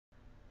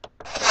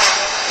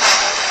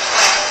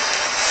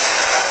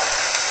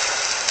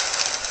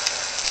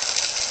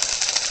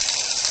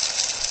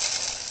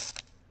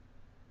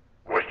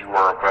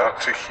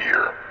to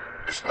hear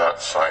is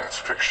not science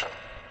fiction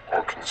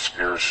or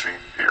conspiracy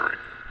theory,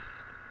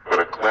 but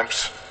a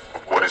glimpse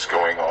of what is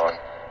going on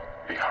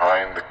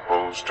behind the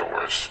closed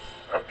doors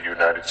of the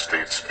United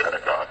States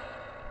Pentagon.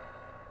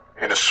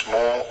 In a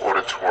small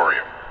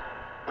auditorium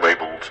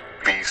labeled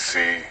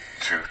BC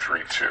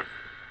 232,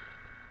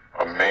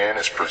 a man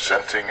is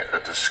presenting a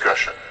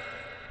discussion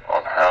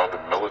on how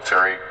the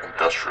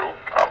military-industrial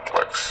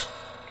complex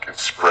can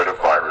spread a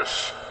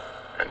virus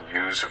and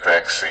use a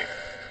vaccine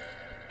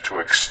to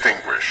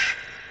extinguish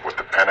what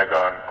the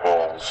Pentagon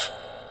calls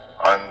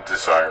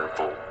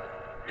undesirable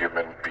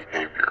human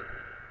behavior.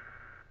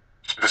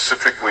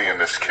 Specifically in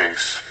this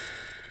case,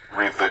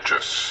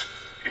 religious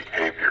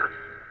behavior.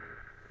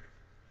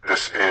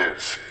 This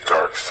is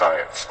dark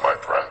science, my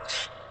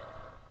friends.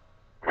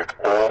 With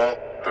all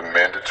the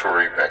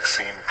mandatory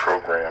vaccine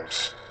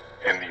programs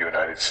in the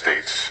United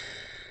States,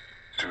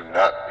 do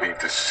not be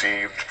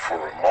deceived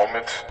for a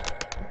moment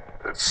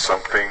that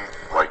something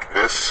like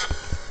this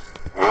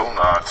will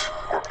not,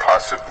 or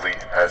possibly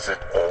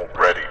hasn't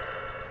already,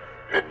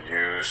 been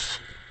used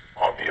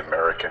on the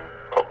American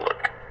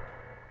public.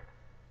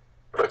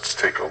 Let's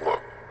take a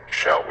look,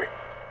 shall we?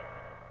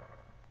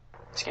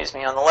 Excuse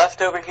me, on the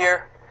left over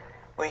here,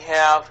 we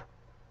have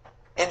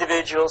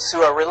individuals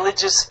who are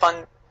religious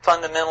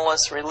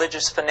fundamentalists,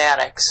 religious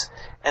fanatics,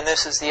 and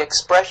this is the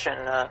expression,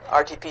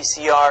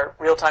 RT-PCR,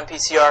 real-time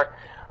PCR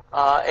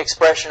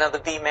expression of the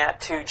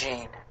VMAT2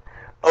 gene.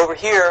 Over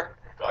here,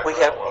 we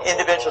have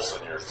individuals.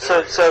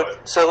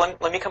 So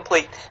let me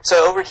complete.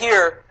 So over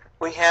here,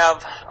 we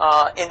have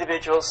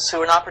individuals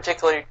who are not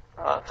particularly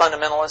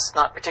fundamentalists,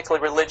 not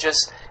particularly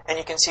religious, and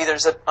you can see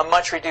there's a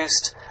much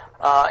reduced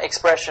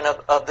expression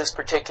of this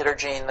particular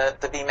gene, the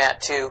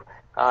VMAT2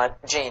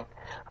 gene.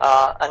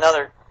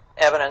 Another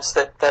evidence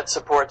that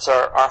supports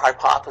our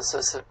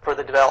hypothesis for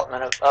the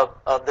development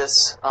of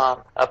this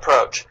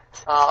approach.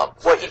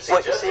 What you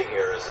see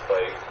here is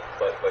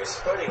by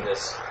spreading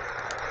this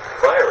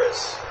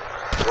virus,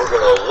 we're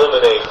going to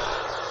eliminate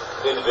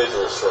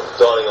individuals from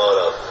donning on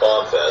a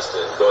bomb vest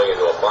and going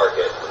into a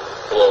market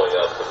and blowing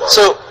up the market.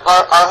 So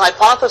our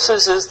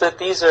hypothesis is that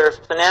these are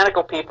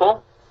fanatical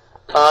people,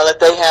 that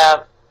they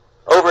have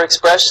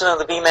overexpression of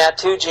the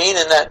VMAT2 gene,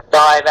 and that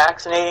by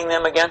vaccinating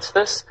them against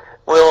this,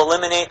 we'll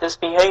eliminate this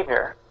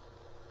behavior.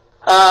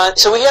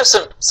 So we have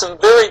some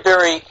very,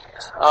 very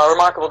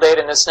remarkable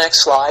data in this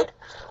next slide.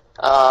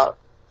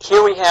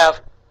 Here we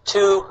have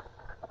two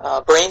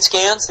brain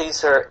scans.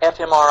 These are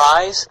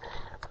fMRIs.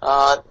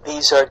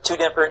 These are two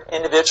different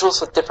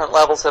individuals with different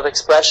levels of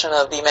expression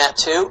of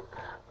VMAT2.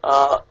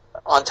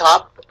 On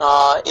top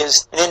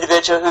is an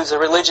individual who's a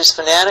religious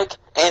fanatic,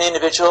 an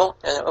individual,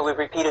 and we've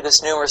repeated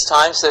this numerous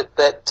times,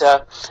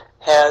 that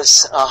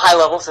has high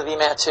levels of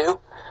VMAT2.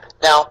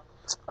 Now,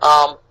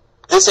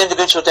 this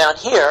individual down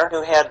here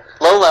who had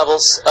low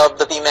levels of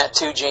the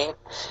VMAT2 gene,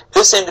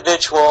 this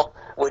individual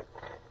would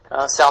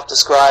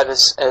self-describe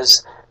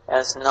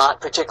as not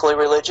particularly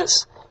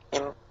religious.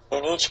 In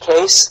each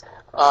case,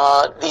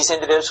 these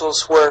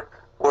individuals were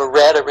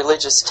read a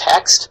religious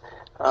text.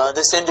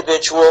 This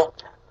individual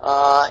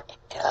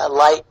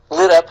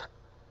lit up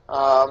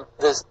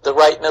the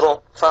right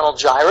middle frontal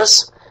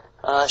gyrus,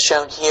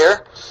 shown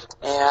here,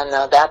 and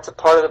that's a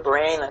part of the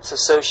brain that's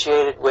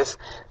associated with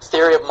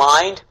theory of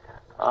mind.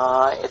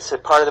 It's a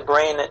part of the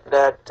brain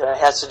that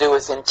has to do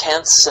with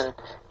intents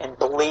and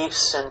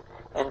beliefs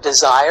and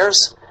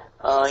desires.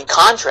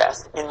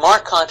 In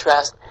marked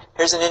contrast,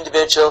 here's an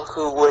individual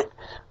who would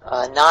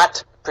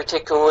not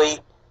particularly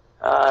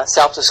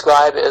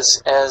self-describe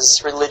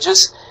as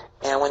religious,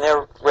 and when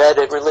they're read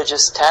a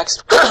religious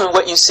text,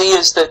 what you see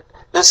is that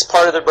this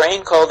part of the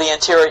brain called the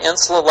anterior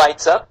insula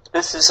lights up.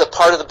 This is a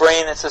part of the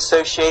brain that's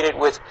associated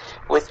with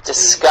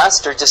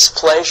disgust or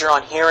displeasure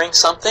on hearing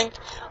something.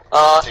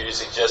 So you're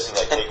suggesting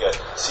I take a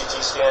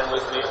CT scan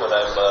with me when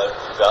I'm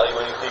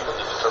evaluating people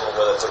to determine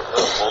whether it's a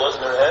little bullet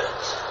in their head?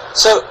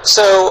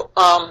 So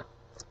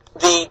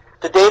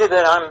the data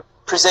that I'm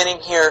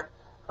presenting here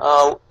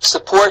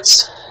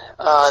supports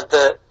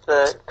the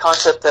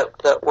concept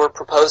that we're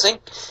proposing,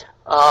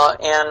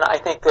 and I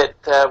think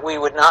that we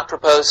would not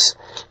propose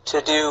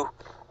to do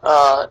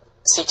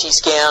CT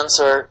scans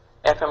or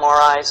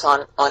fMRIs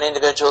on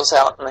individuals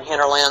out in the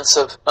hinterlands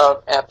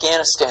of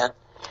Afghanistan.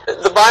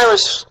 The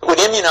virus would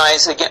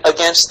immunize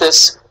against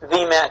this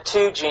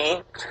VMAT2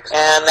 gene,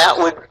 and that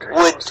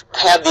would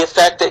have the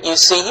effect that you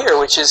see here,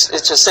 which is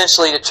it's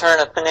essentially to turn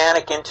a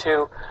fanatic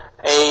into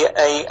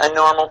a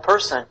normal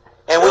person.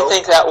 And we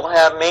think that will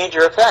have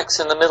major effects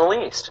in the Middle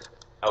East.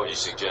 How would you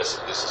suggest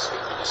that this is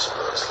going to be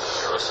dispersed?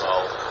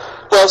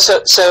 Aerosol? Well,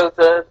 so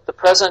the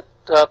present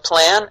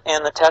plan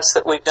and the tests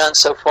that we've done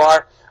so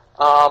far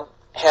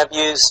have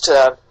used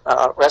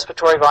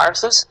respiratory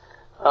viruses,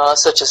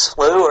 such as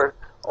flu or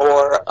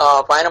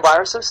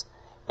rhinoviruses,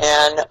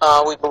 and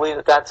we believe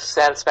that that's a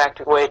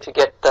satisfactory way to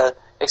get the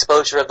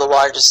exposure of the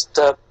largest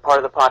part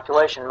of the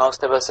population.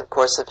 Most of us, of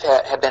course,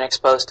 have been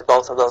exposed to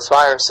both of those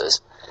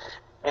viruses,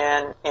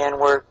 and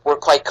we're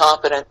quite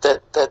confident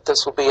that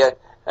this will be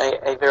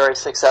a very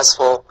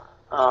successful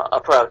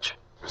approach.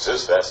 This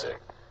is fascinating.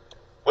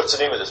 What's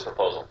the name of this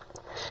proposal?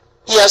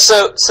 Yeah,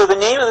 so the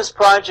name of this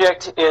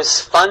project is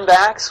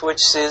Fundvacs,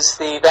 which is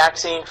the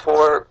vaccine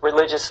for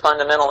religious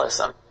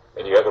fundamentalism.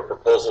 And you have a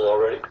proposal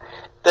already?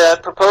 The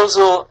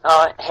proposal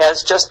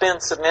has just been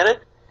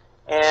submitted,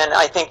 and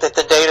I think that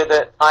the data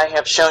that I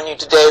have shown you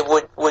today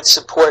would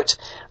support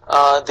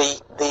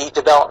the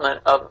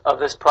development of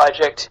this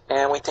project,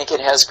 and we think it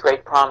has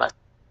great promise.